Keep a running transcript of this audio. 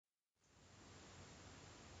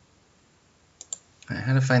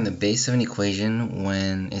How to find the base of an equation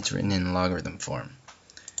when it's written in logarithm form.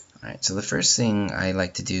 Alright, so the first thing I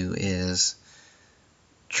like to do is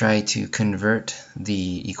try to convert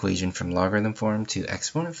the equation from logarithm form to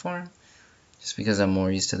exponent form, just because I'm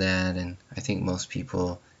more used to that, and I think most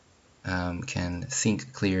people can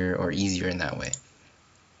think clearer or easier in that way.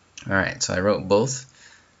 Alright, so I wrote both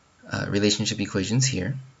relationship equations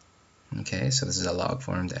here. Okay, so this is a log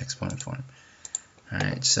form to exponent form.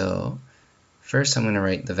 Alright, so first I'm going to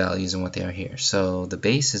write the values and what they are here. So the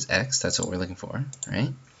base is x, that's what we're looking for,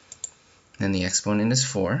 right? Then the exponent is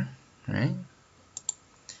 4, right? And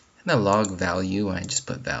the log value, I just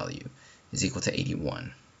put value, is equal to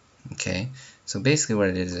 81. Okay, so basically what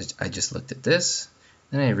it is I just looked at this,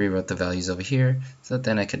 then I rewrote the values over here, so that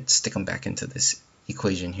then I could stick them back into this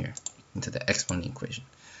equation here, into the exponent equation.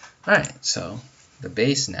 Alright, so the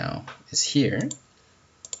base now is here,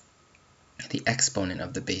 the exponent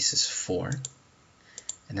of the base is 4,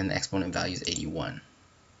 and then the exponent value is 81.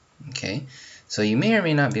 Okay, so you may or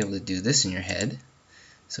may not be able to do this in your head,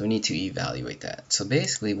 so we need to evaluate that. So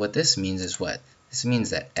basically what this means is what? This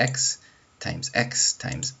means that x times x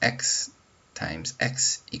times x times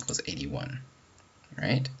x equals 81,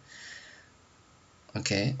 right?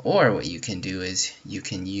 Okay, or what you can do is you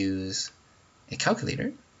can use a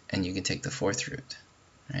calculator and you can take the 4th root,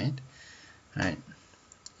 right? Alright,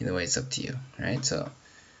 either way it's up to you, right? So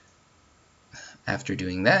after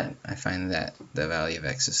doing that, I find that the value of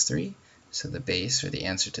x is 3, so the base or the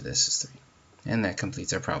answer to this is 3. And that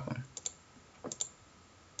completes our problem.